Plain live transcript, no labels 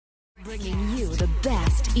Bringing you the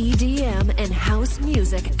best EDM and house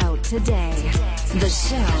music out today. The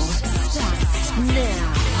show starts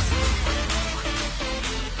now.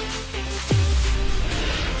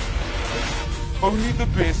 Only the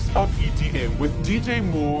best of EDM with DJ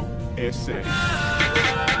Moore SA.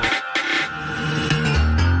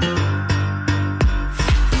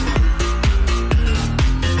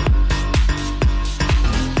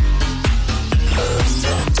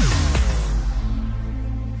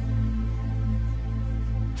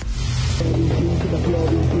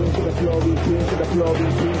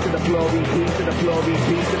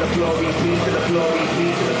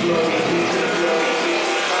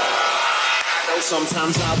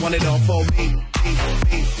 Sometimes I want it all for me, no,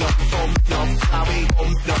 for no, how we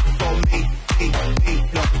no, for me,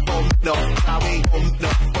 no, for no, how we no,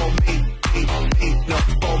 for me, no,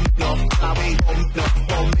 for no, how we no,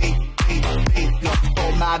 for me, no,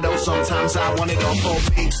 for I know sometimes I want it all for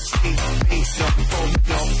me, no, for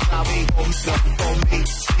no, how we no, for me,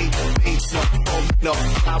 no, for no,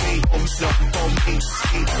 how we no, for me,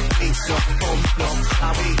 no, for no,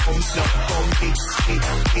 how we no, for me,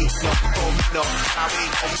 no, for no, how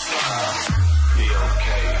we be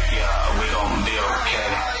okay, yeah, we gon' be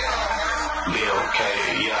okay. Be okay,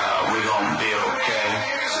 yeah, we gon' be okay.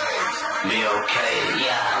 Be okay,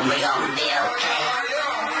 yeah, we gon' be okay.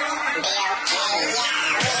 Be okay,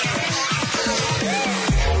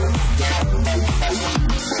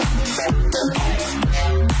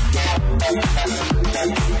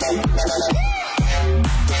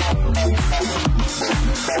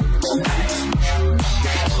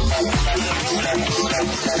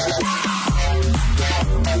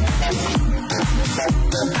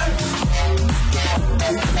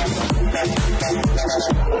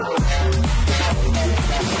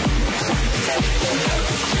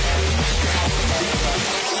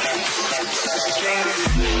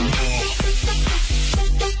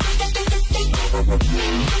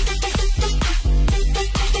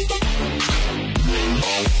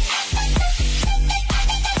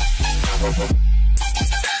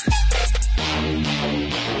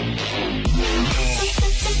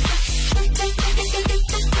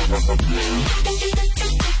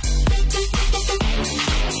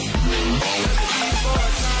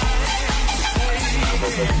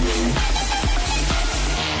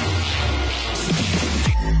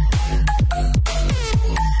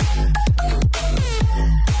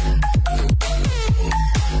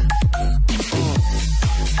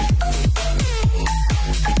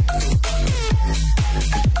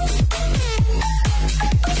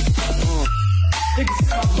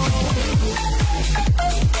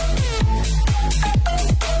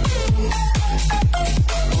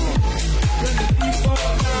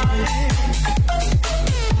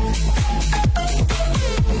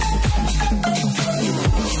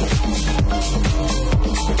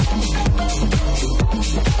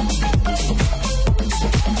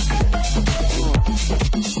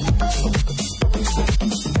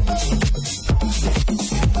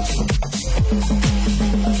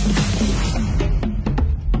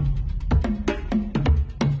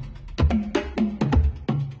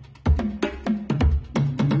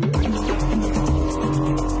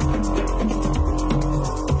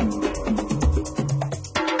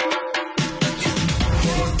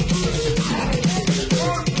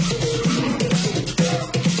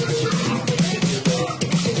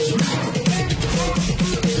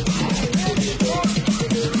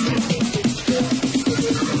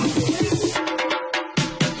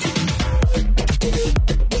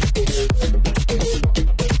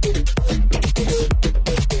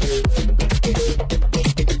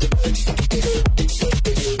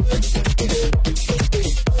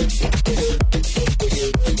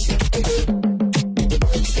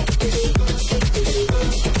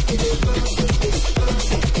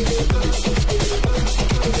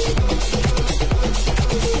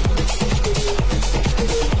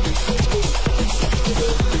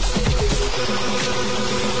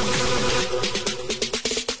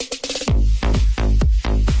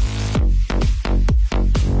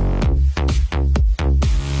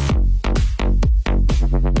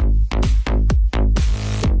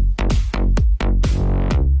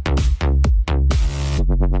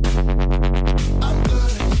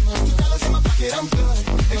 I'm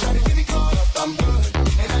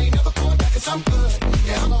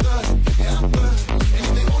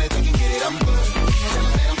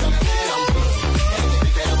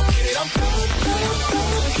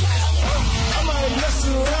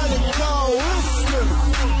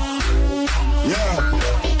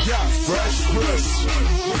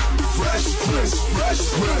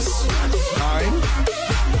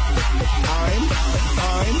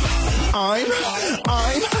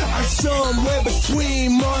I'm somewhere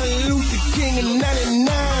between Martin Luther King and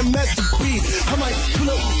 99 Master P. I might pull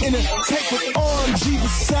up in a tank with RMG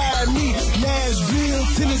beside me. Nashville,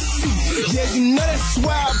 Tennessee. Yeah, you know that's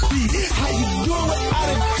why I be. How you doing without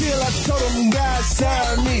a deal? I told them God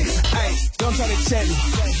signed me. Ay, don't try to check me.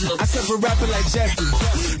 I said for rapper like Jeffrey.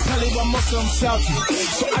 Probably by most of them salty.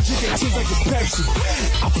 So I drink their tears like a Pepsi.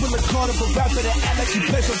 I pull a card up a rapper that act like he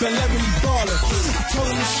plays for Bel Air and he ballin'. I told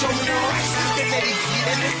him to show me the rocks.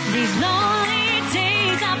 These lonely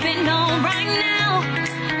days I've been on right now.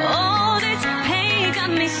 All this pain got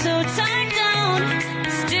me so tied down.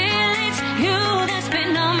 Still it's you that's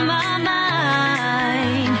been on my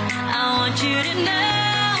mind. I want you to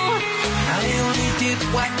know I only did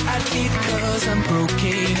what I did cause I'm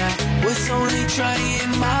broken. I was only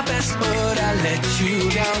trying my best but I let you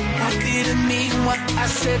down. I didn't mean what I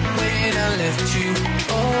said when I left you.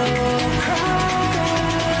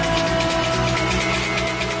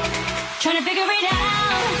 trying to figure it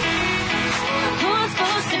out. Who I'm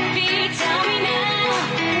supposed to be, tell me now.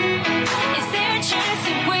 Is there a chance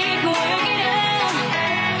that we can work it out?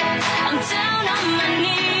 I'm down on my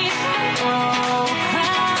knees. Oh,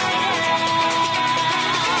 cry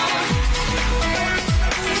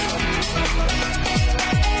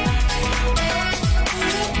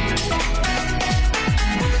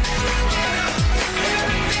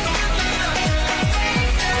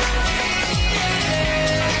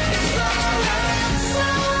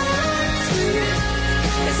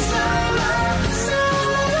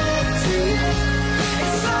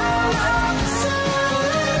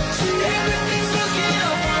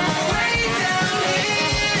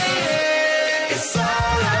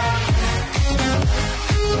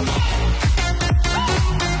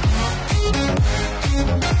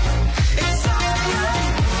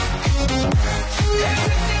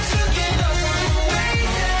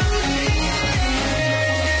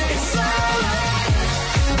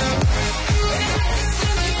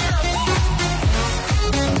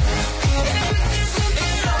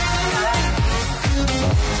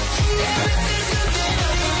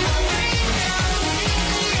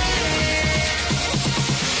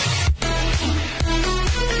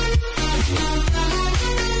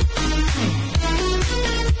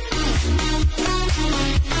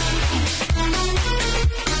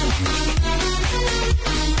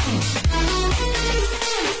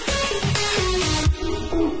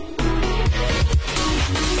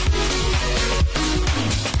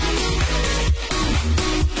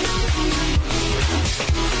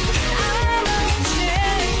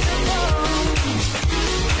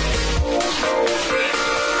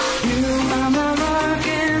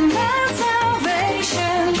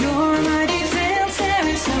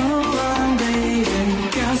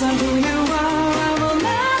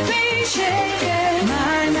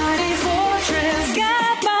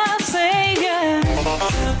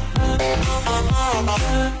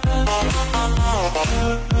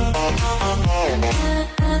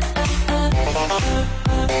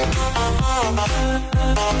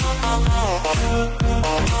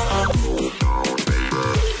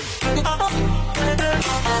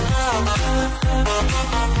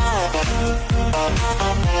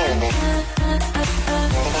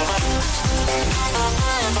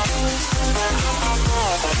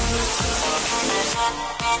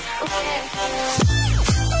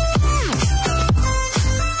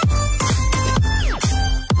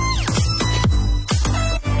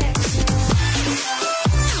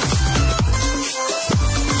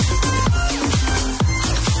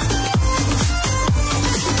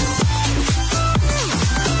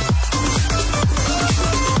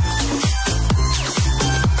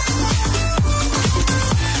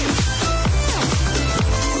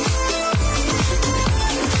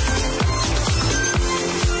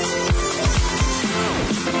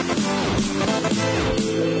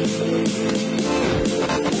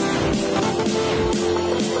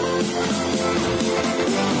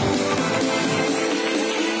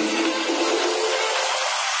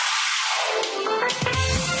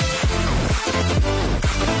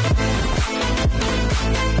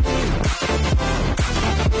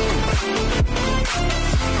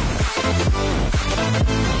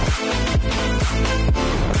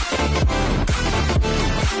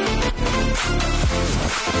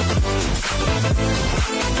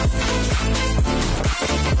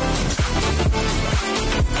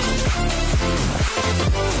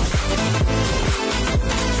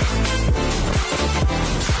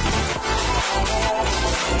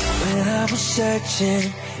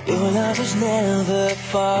searching, your love was never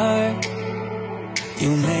far. You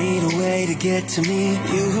made a way to get to me.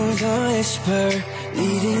 You were the whisper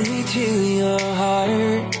leading me to your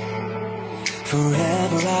heart.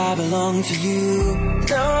 Forever I belong to you.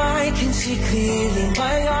 Now I can see clearly,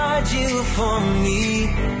 my God, you for me.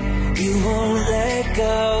 You won't let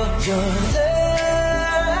go. Your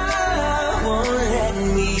love won't let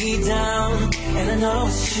me down. And I know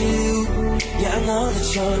it's true. Yeah, I know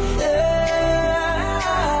that your love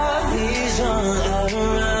is all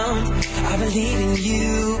around. I believe in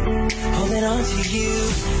you, holding on to you,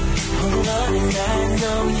 holding on, and I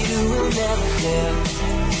know you will never fail.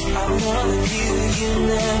 I will love you, you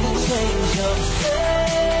never change your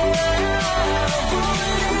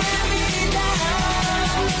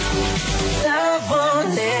love won't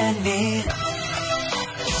let me down.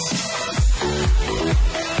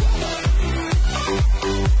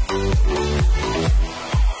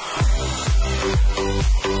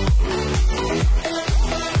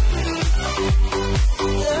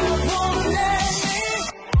 Love won't let me.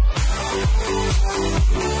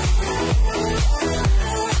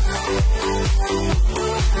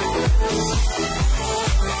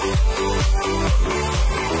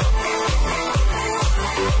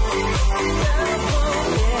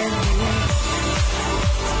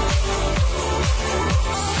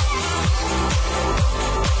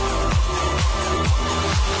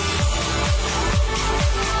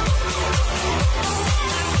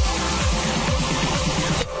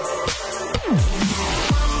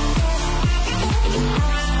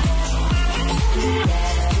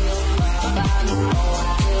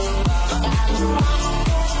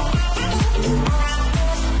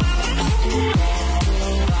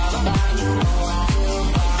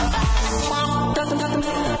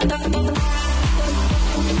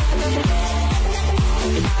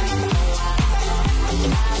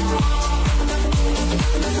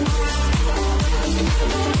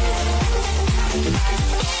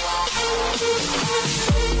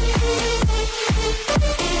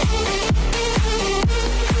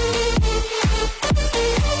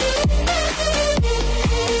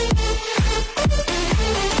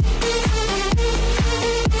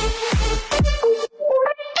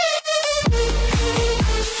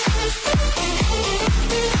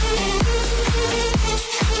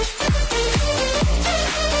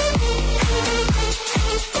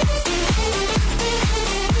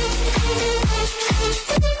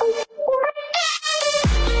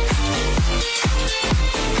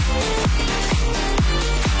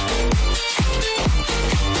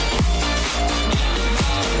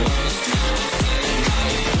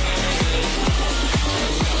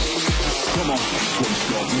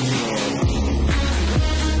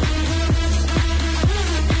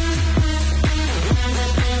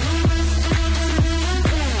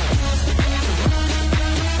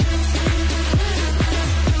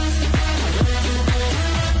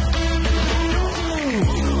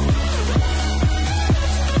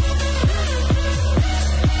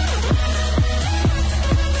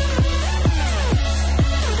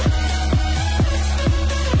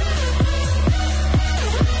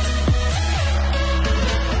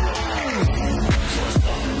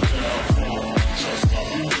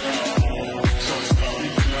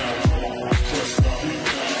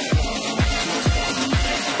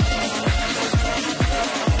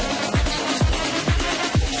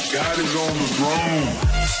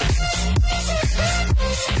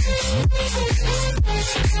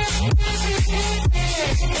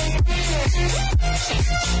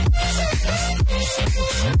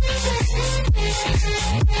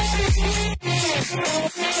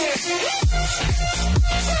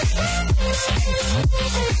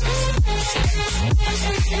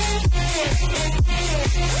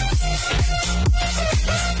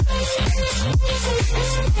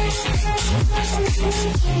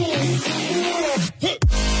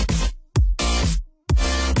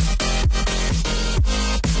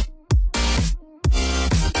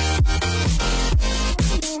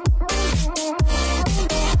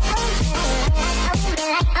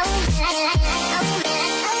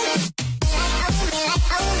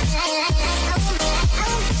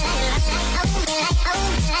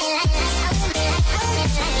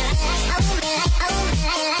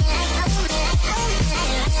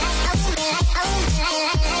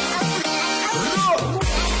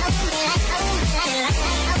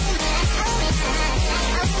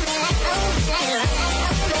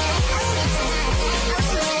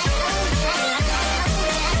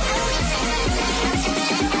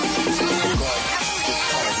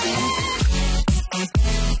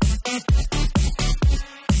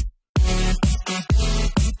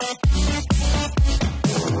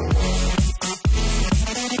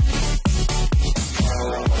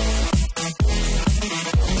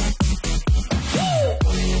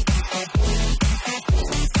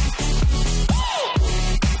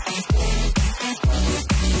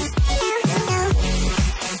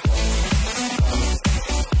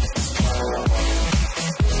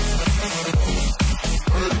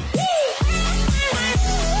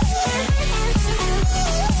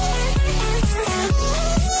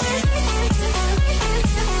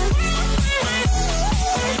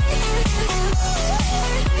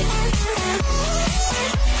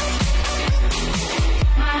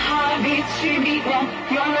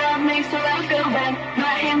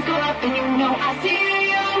 up and you know I see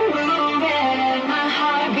you moving. My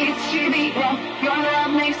heart beats to your beat now. Your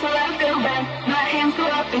love makes my life feel bad. My hands go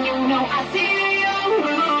up and you know I see you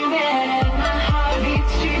moving. My heart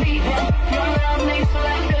beats to your beat now. Your love makes my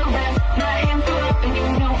life feel bad. My hands go up and you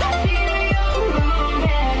know I see you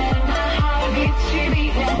moving. My heart beats to your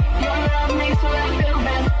beat now. Your love makes my life feel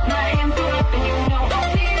bad. My hands go up and you know I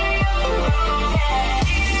see you moving.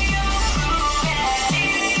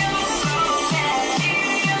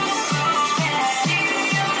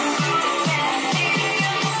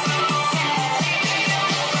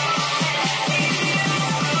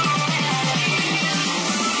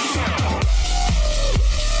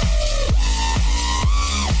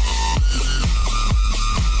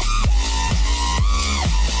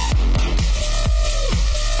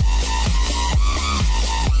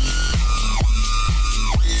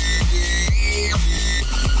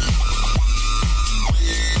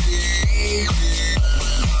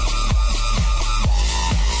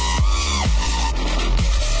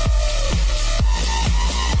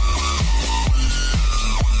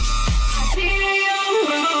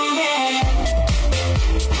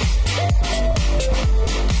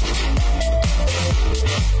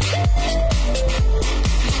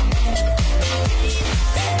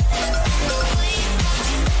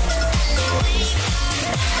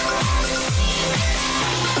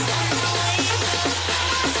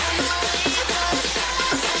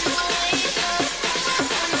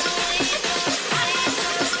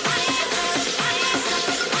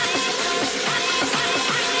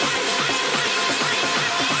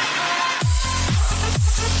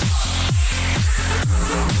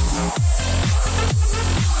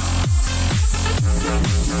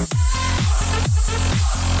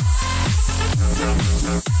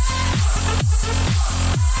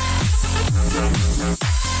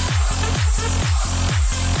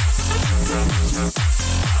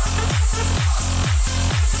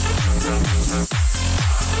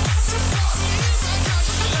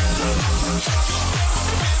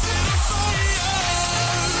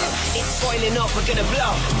 We're gonna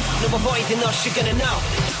blow. No more boys in us, you're gonna know.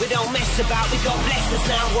 We don't mess about, we got blessings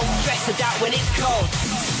now. Won't stress about when it's cold.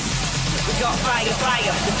 We got fire,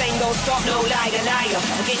 fire. The thing don't stop, no liar, liar.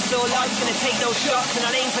 Against all odds, gonna take no shots, and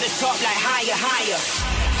I'll aim for the top like higher, higher.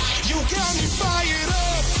 You got me fired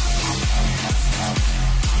up.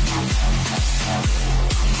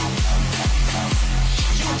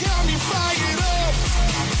 You got me fired up.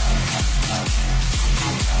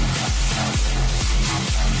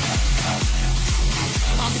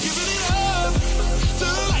 I'm giving it up to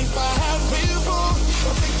the life I had before.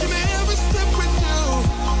 I'm taking every step with you.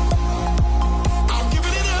 I'm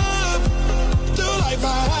giving it up to the life I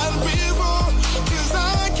had before. 'Cause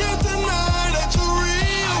I can't deny that you're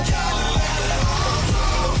real. I gotta let it all go.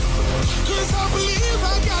 'Cause I believe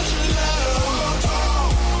I got your love.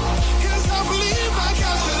 'Cause I believe I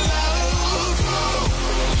got your love.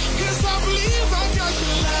 'Cause I believe I got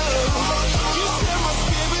your love. You set my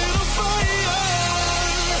spirit on fire.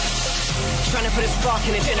 Trying to put a spark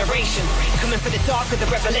in a generation. Coming for the dark with the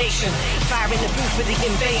revelation. Fire in the booth with the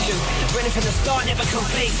invasion. Running from the start, never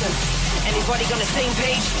complacent. Anybody on the same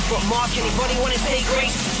page? But Mark, anybody wanna say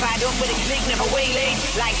grace? Fired up with a click, never waylaid.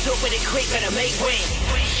 Lights up with it quick, better make way.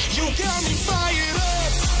 You got me fired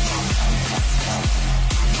up.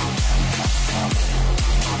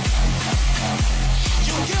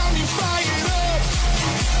 You got me fired up.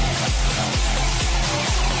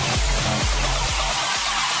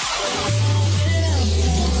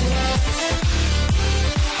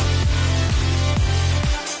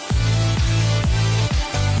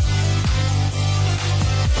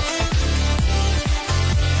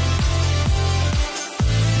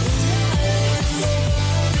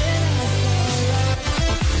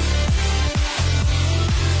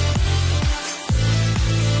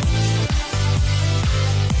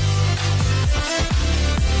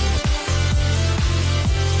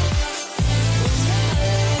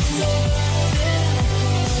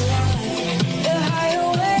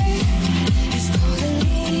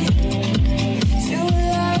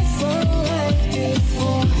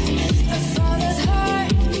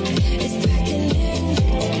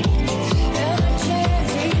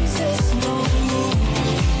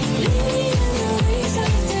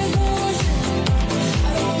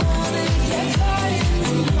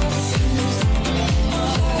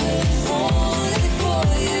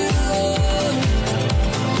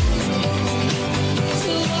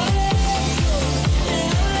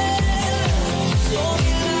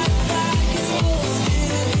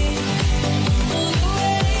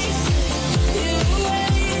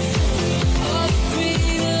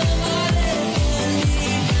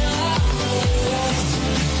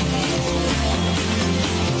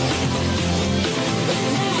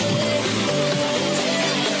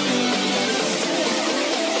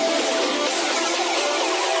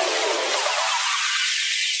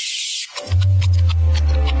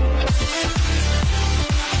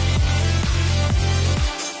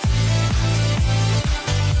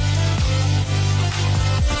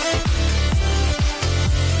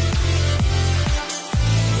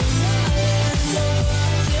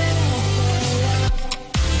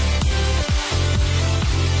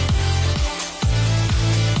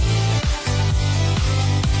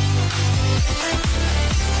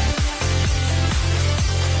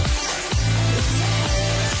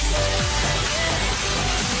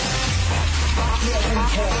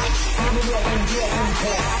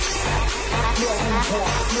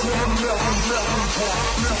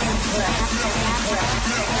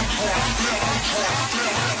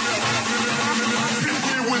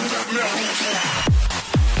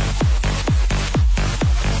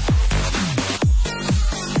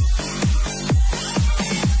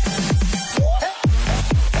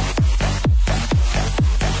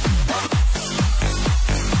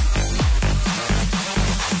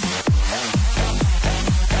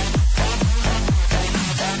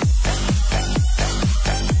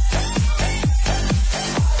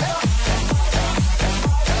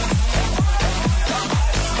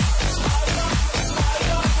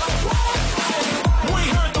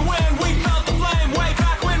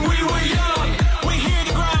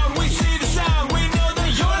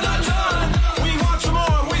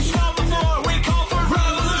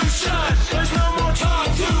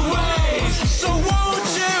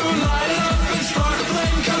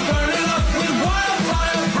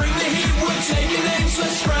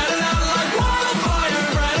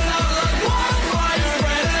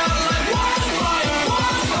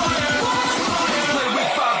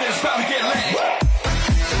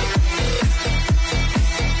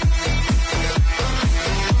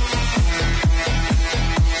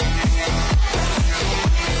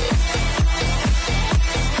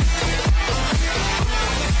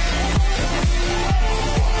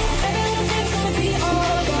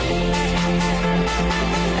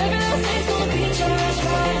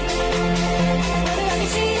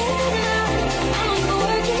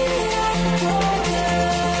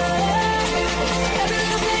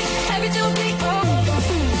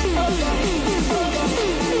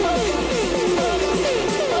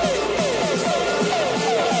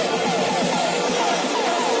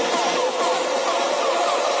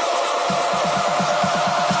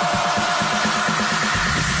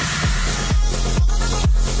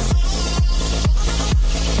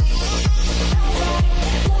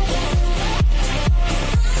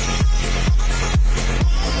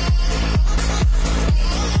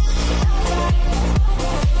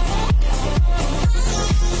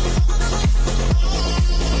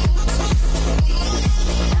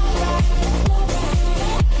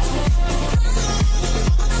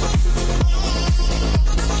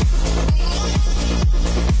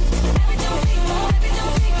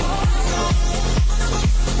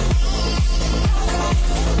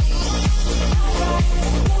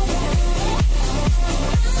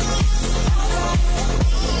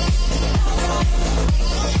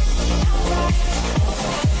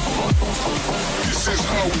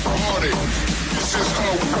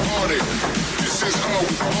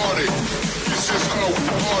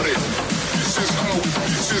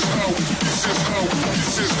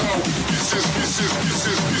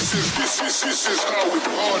 This is how we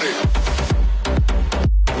party.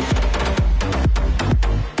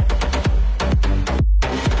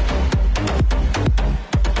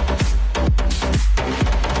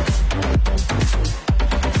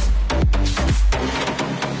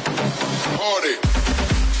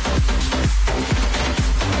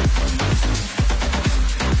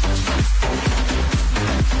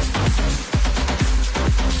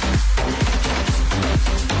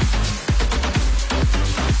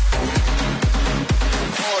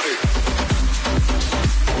 Party.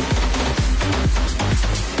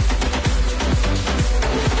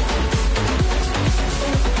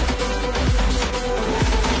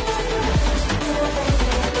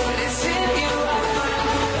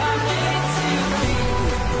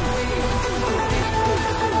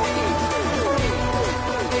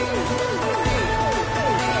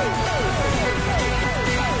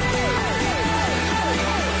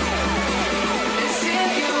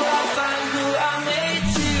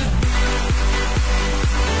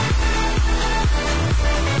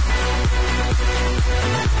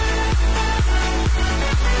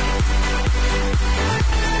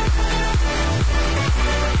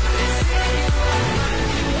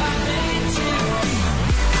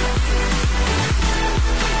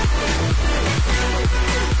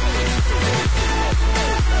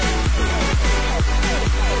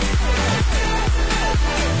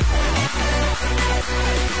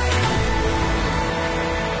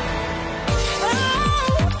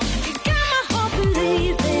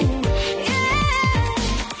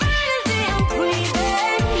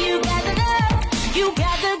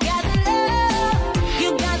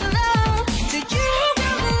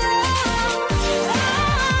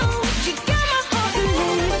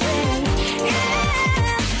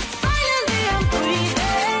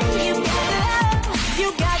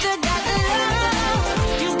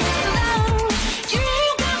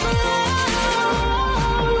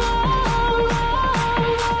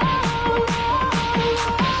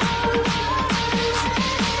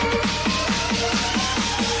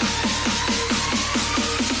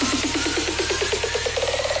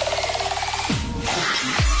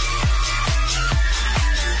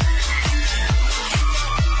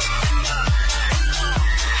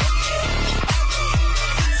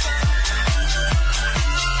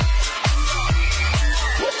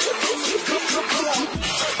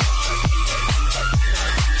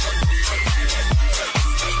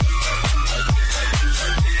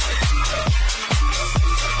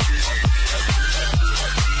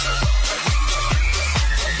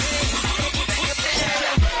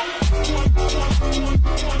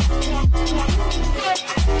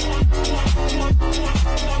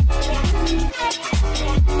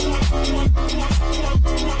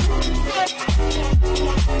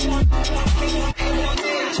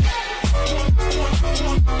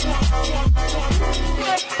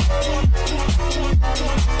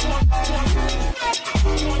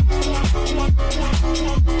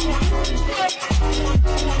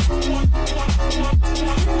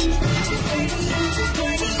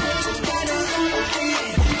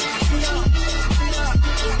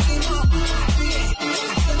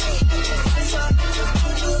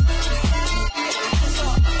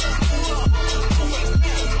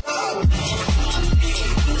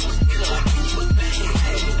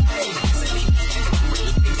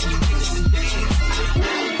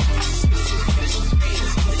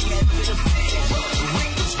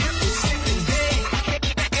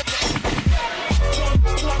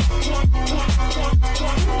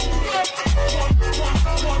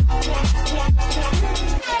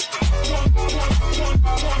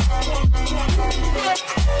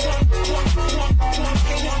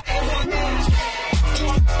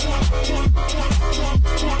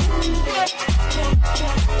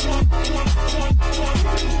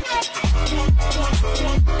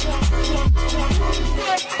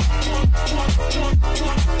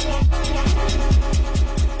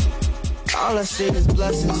 All I see is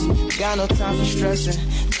blessings, got no time for stressing.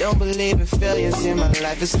 Don't believe in failures in my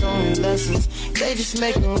life, it's only lessons. They just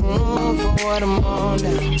making room for what I'm on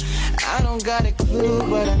now. I don't got a clue,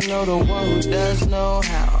 but I know the one who does know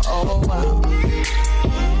how. Oh wow,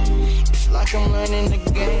 it's like I'm learning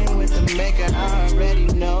the game with the maker I already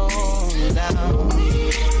know now.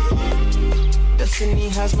 Destiny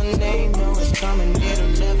has my name, know it's coming, it'll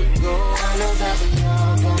never go. I know that we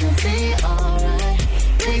all gonna be alright.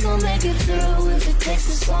 We gon' make it through if it takes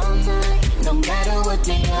us all night. No matter what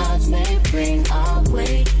the odds may bring our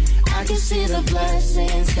way, I can see the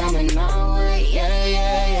blessings coming our way. Yeah,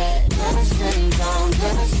 yeah, yeah. Blessings on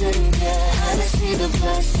blessings, yeah. I can see the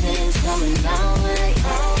blessings coming our way.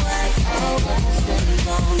 Alright, blessings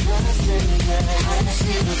on blessings, yeah. I can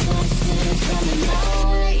see the blessings coming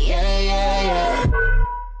our way. Yeah, yeah, yeah.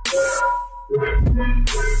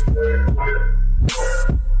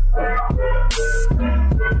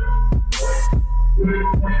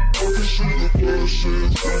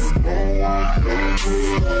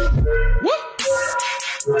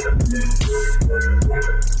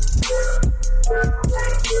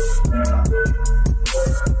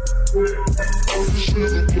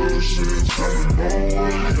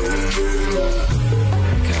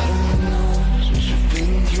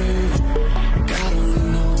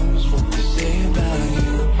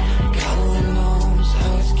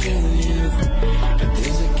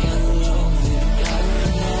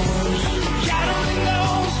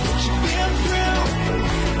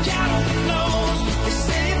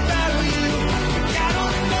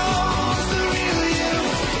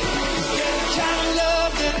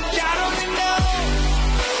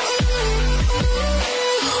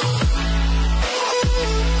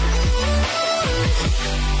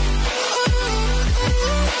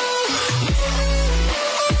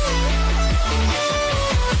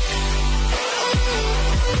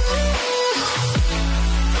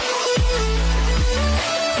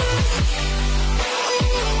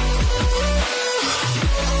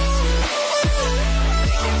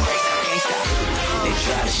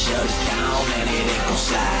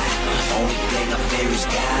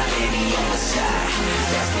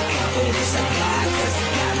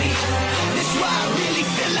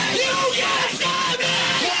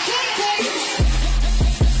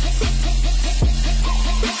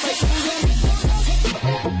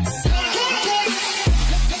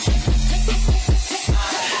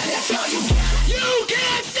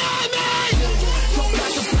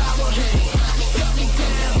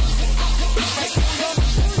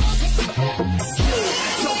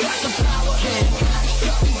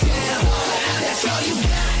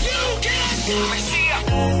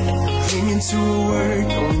 To a word,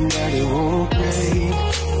 knowing that it won't break.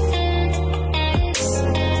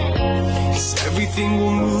 'Cause everything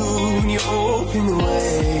will move when you open the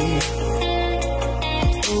way.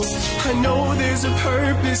 I know there's a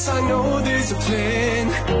purpose, I know there's a plan,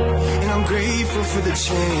 and I'm grateful for the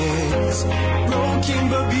chance. Broken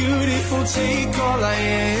but beautiful, take all I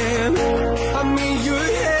am. I'm in your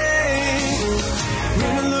hand.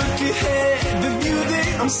 When I look ahead, the view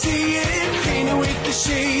that I'm seeing, painted with the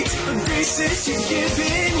shades of graces you're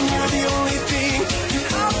giving. You're the only thing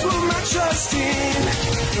that I put my trust in.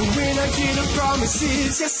 And when I get a promise,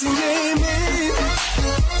 it's yes and amen.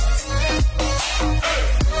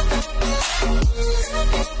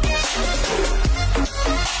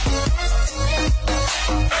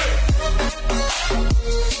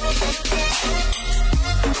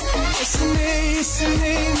 Yes and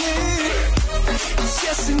amen.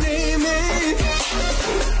 Yes and amen.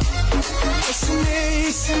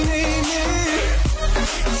 Yes and amen.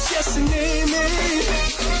 Yes and amen.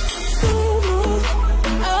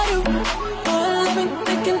 All I've been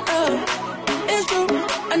thinking of is you.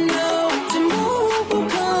 I know tomorrow will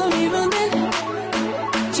come even then.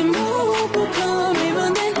 Tomorrow will come even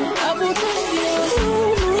then. I will tell you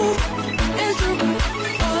it's you.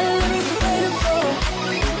 All I've been waiting for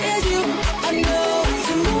is you. I know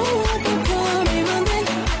tomorrow will come even then.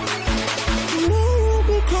 Tomorrow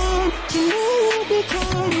will come even then.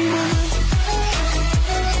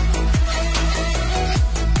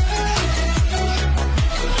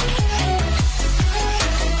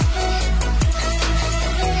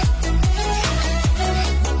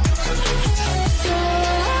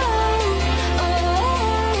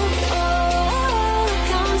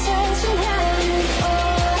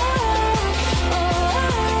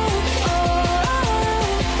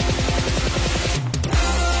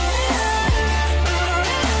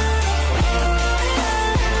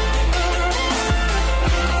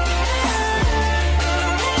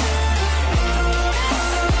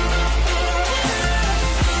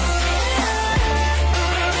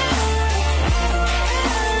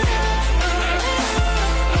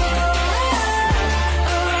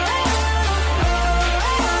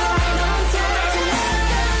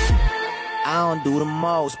 don't do the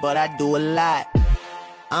most, but I do a lot.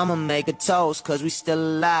 I'ma make a toast, cause we still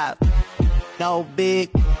alive. No big,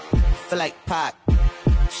 feel like Pac.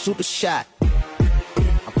 Shoot a shot.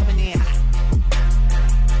 I'm coming in hot.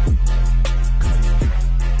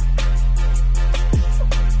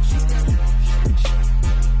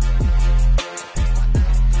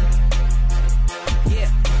 Yeah,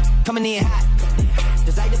 coming in hot.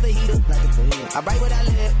 Just like the fajita. I write what I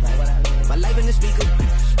live. My life in the speaker.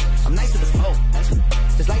 I'm nice to the flow.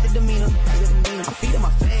 Just like the demeanor. I'm feeding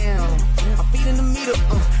my fam. I'm feeding the meter.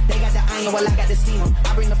 They got the iron while I got the steamer.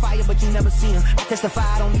 I bring the fire, but you never seen them. I testify,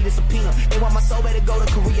 I don't need a subpoena. They want my soul, better go to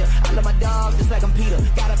Korea. I love my dog just like I'm Peter.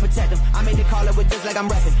 Gotta protect them. I made the call it with just like I'm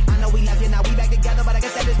rapping. I know we left it, now we back together, but I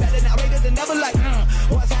guess that is better now. Later than never, like,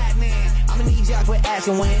 what's happening? I'ma need y'all quit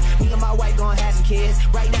asking when. Me and my wife gonna have some kids.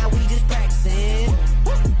 Right now we just practicing.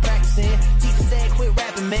 Practicing. Teacher said quit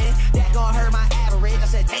rapping, man. That gonna hurt my average. I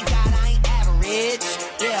said thank God I ain't average.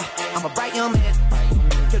 Yeah, I'm a bright young man.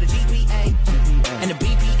 To the GPA and the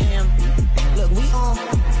BPM. Look, we on.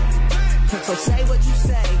 So say what you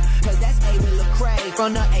say, cause that's A with Lecrae.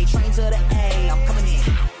 From the A train to the A, I'm coming in.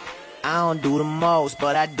 I don't do the most,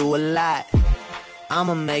 but I do a lot.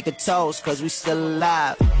 I'ma make a toast, cause we still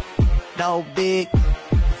alive. No big,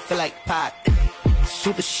 feel like Pac.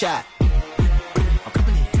 Shoot a shot. I'm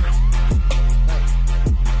coming in.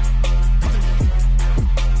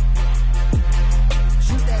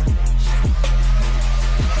 Shoot that.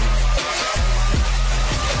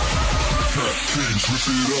 Switch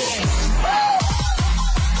it up.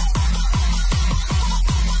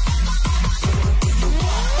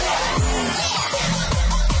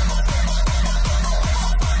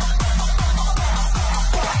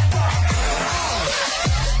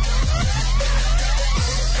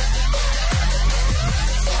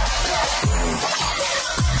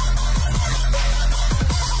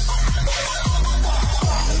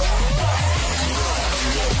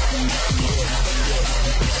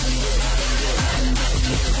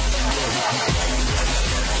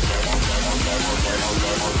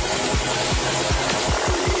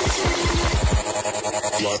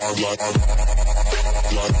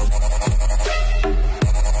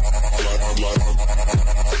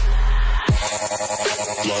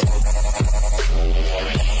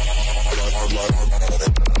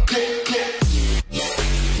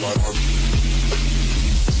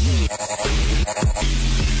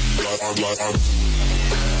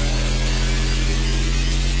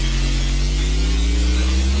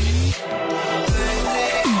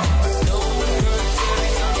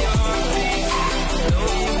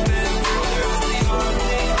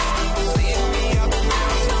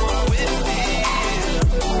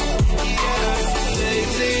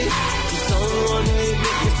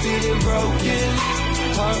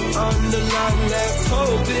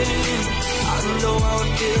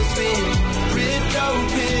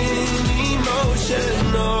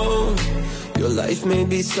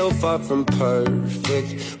 So far from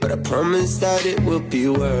perfect, but I promise that it will be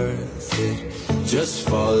worth it. Just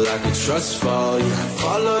fall like a trust fall, yeah.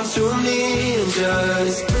 Fall onto me and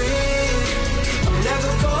just breathe. I'm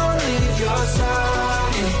never gonna leave your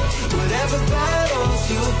side. Whatever battles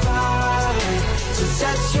you fight, so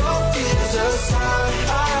set your fears aside.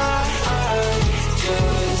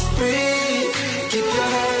 Just breathe. Keep your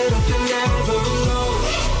head up and never alone.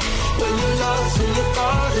 When you're lost and your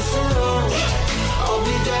thought is alone, I'll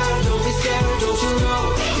be there, don't be scared, don't you know,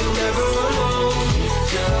 you're never alone.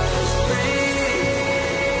 Just breathe.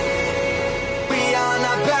 We are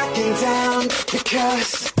not backing down,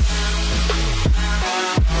 because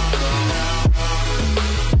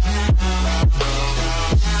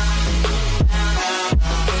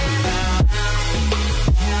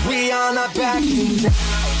we are not backing down.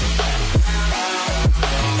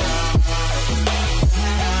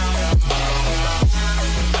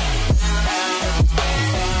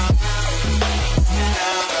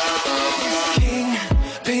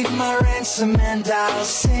 My ransom and I'll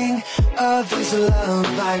sing of his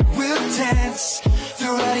love. I will dance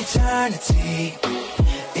throughout eternity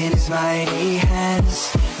in his mighty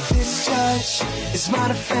hands. This judge is my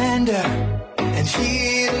defender, and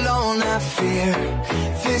he alone I fear.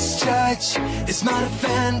 This judge is my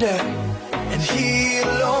defender, and he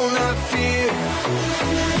alone I fear.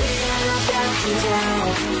 We are not backing down.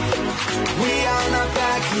 We are not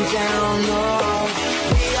backing down, no.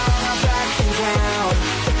 We are not backing down.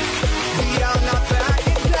 We are not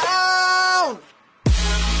backing down.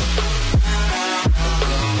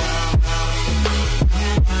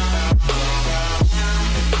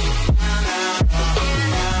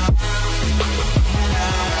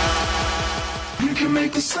 You can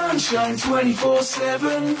make the sun shine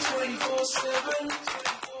 24/7. You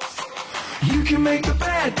can make the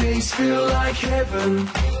bad days feel like heaven.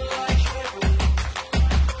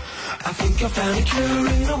 I think I found a cure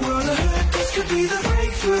in the world of hurt. This could be the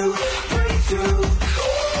breakthrough, breakthrough.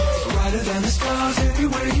 It's brighter than the stars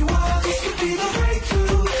everywhere you are. This could be the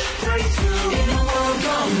breakthrough, breakthrough. In a world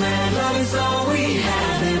gone mad, love is all we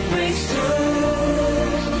have that breaks through.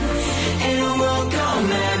 In a world gone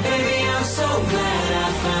mad, baby, I'm so glad I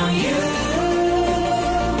found you.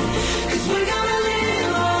 'Cause we're gonna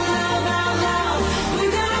live on love out loud.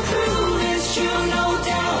 We're gonna prove it's true, no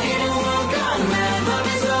doubt. In a world gone mad, love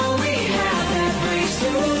is all we have that breaks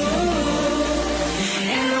through.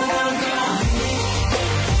 In a world gone.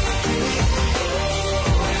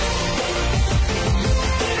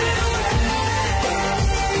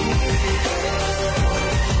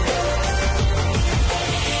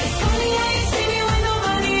 It's funny how you see me when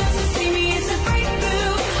nobody else will see me. It's a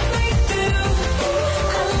breakthrough, breakthrough.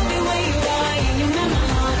 I love the way you are, and you melt my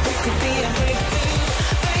heart. This could be a breakthrough,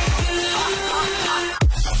 breakthrough.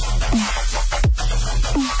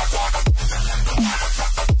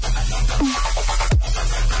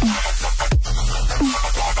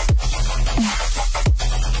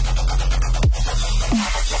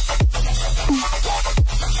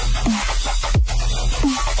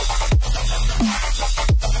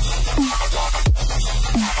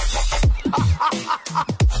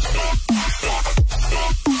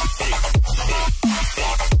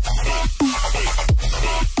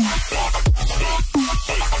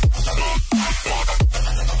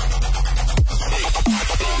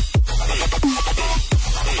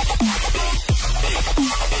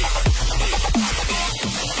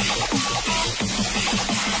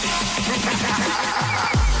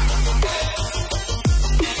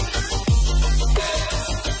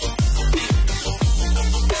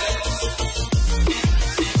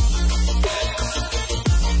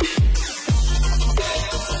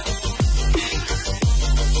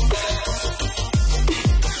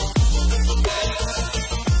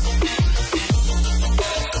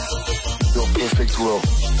 Your perfect world.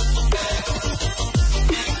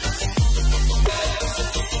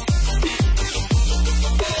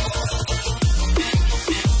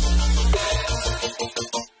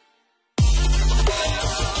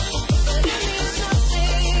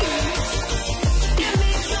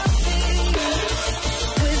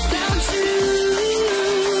 Without you,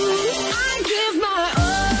 I give my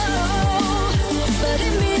all, but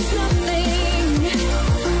it means nothing.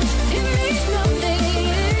 It means nothing.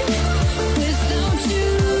 Without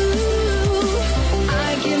you,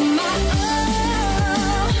 I give my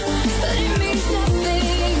all, but it means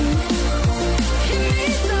nothing. It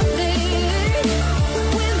means nothing.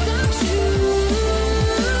 Without you.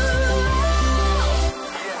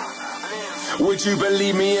 Would you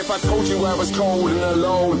believe me if I told you I was cold and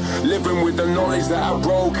alone? Living with the knowledge that I've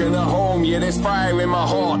broken a home. Yeah, there's fire in my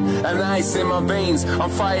heart and ice in my veins. I'm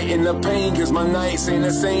fighting the pain cause my nights ain't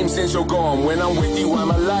the same since you're gone. When I'm with you,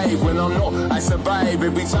 I'm alive. When I'm not, I survive.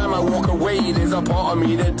 Every time I walk away, there's a part of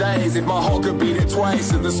me that dies. If my heart could beat it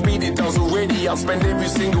twice at the speed it does already, I'll spend every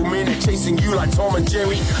single minute chasing you like Tom and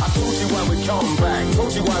Jerry. I told you I would come back,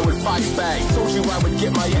 told you I would fight back, told you I would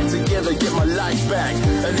get my head together, get my life back.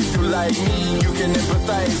 And if you like me, you can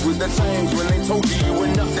empathize with the times when they told you you were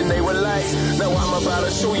nothing, they were lies. Now I'm about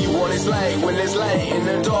to show you what it's like when there's light in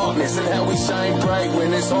the darkness, and how we shine bright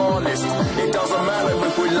when it's hardest. It doesn't matter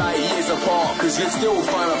if we're light years apart, cause you'd still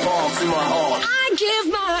find a part in my heart. I give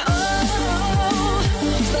my all,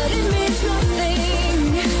 but it means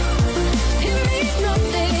nothing. It means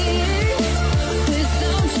nothing.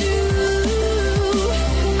 Without you,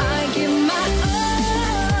 I give my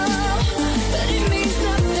all, but it means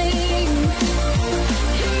nothing.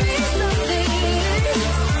 It means nothing.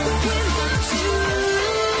 Without you.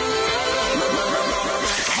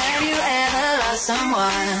 Have you ever lost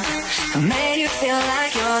someone who made you feel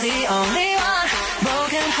like you're the only one?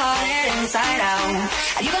 Broken hearted inside out.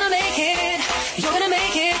 Are you gonna make it? You're gonna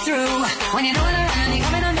make it through. When you know it around, you're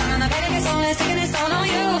coming undone. I bet it's all taking its toll on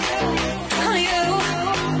you. On you.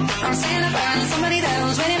 I'm saying I'm burning somebody that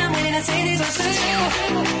was waiting. I'm waiting to say these words to you.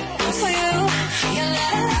 For you. Your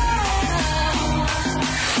love.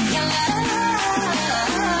 Your love.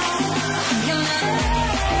 Your love. Your love.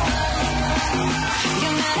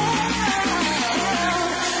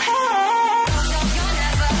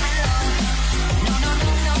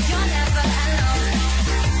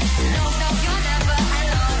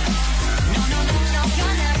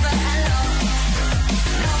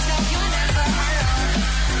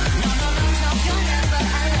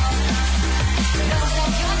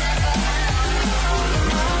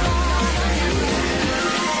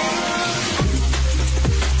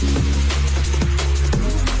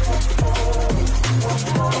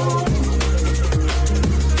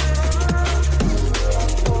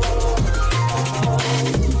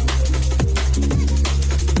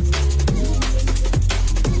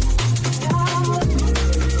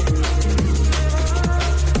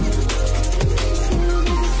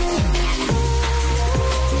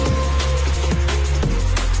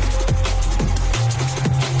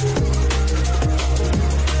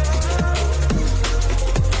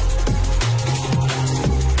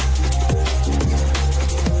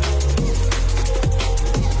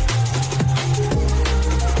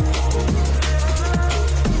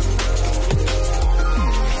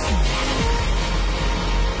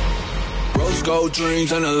 Rose gold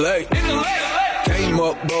dreams in the lake. Came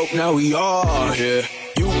up broke, now we all here.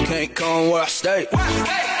 You can't come where I stay.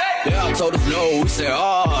 Yeah, I told us no, we said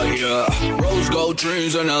oh yeah. Rose gold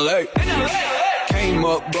dreams in the lake. Came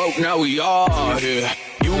up broke, now we all here.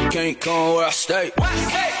 You can't come where I stay.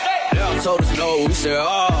 Yeah, I told us no, we said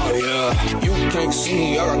oh yeah. You can't see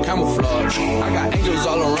me, I got camouflage. I got angels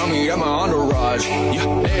all around me, that's my entourage.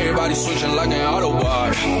 Yeah, everybody switching like an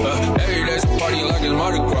Autobot. Every day's a party like it's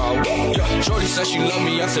Mardi Gras. Yeah, shorty said she love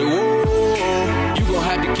me, I said whoa. You gon'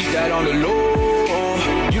 have to keep that on the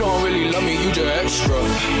low. You don't really love me, you just extra.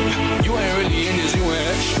 You ain't really in this, you ain't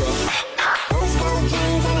extra. Rose gold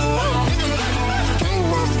dreams in the light.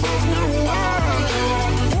 Came up broke, now we are.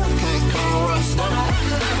 You can't come where I stay.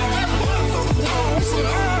 We said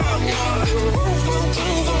oh yeah. Rose gold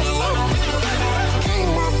dreams in the light.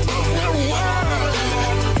 Came up broke, now we are.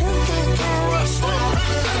 You can't come where I stay.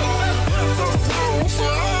 We said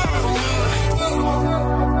oh yeah.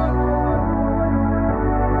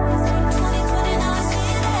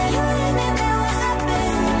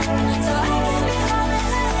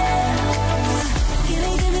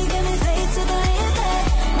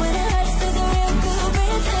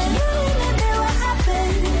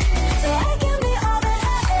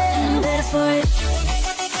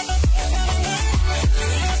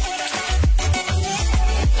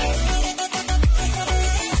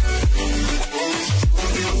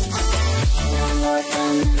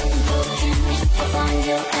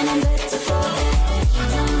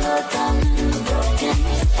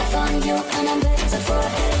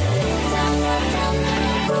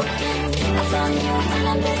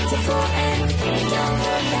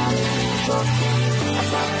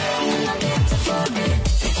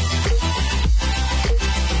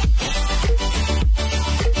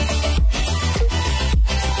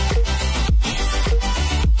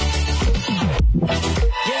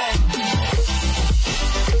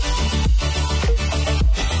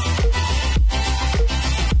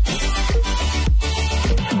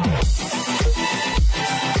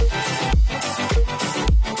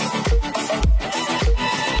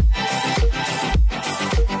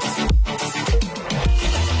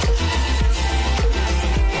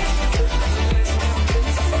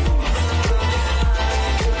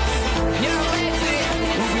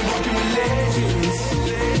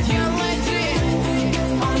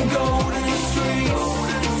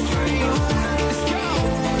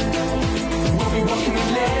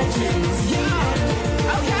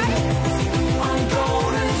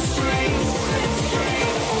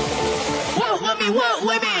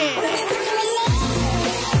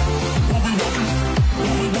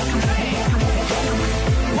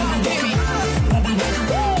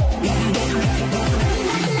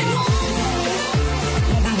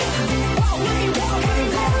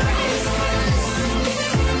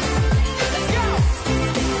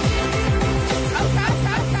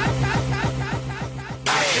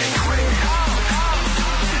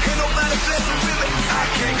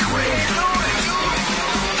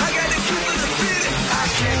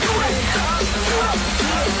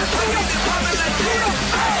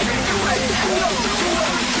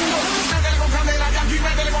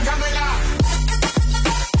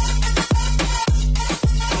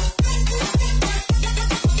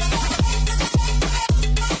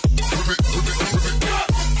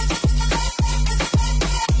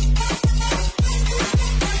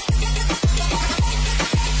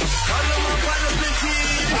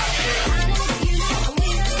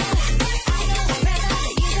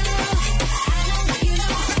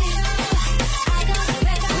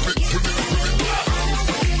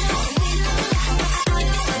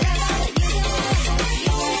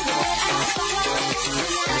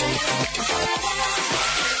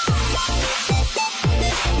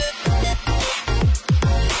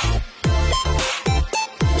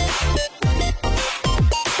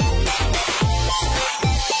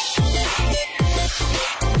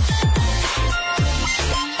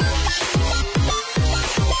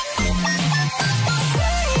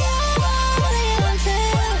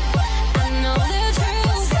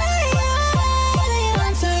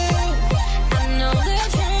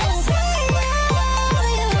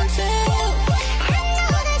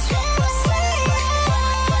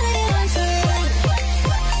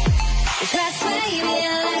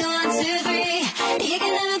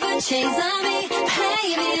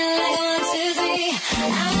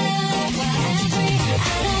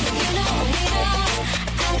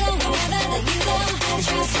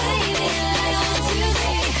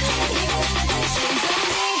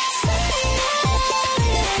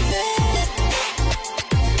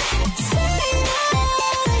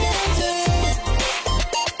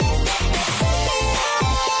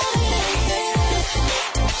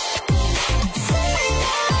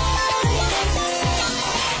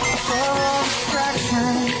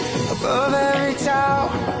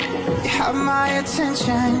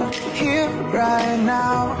 attention here right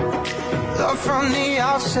now. Love from the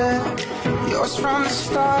outset, yours from the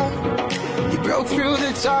start. You broke through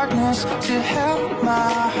the darkness to help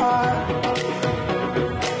my heart.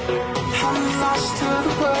 I'm lost to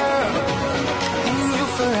the world, in you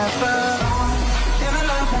forever. In a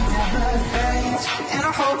love that never fades, in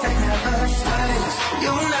a hope that never stays.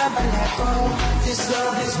 You'll never let go. This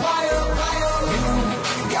love is wild, wild.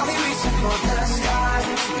 You got me reaching for the sky.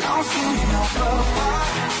 Now I'm feeling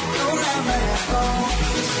overwhelmed. You'll never let go.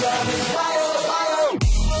 This love is wild, wild.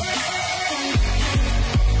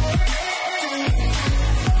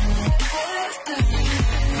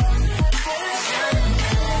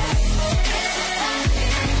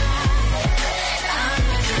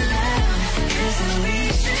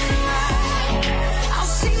 I'll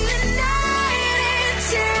sing the night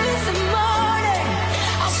into the morning.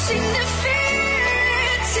 I'll sing the fear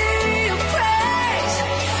into your praise.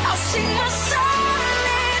 I'll sing my soul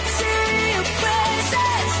into your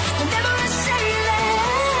presence. Whenever I say that,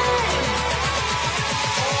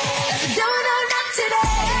 no, no, not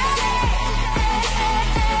today.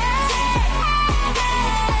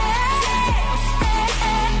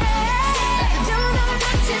 No, no,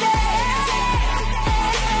 not today.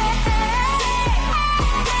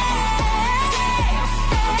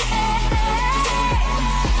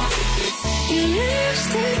 You reach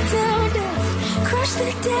the down death, crush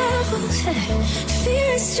the devil's head.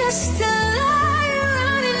 Fear is just a lie.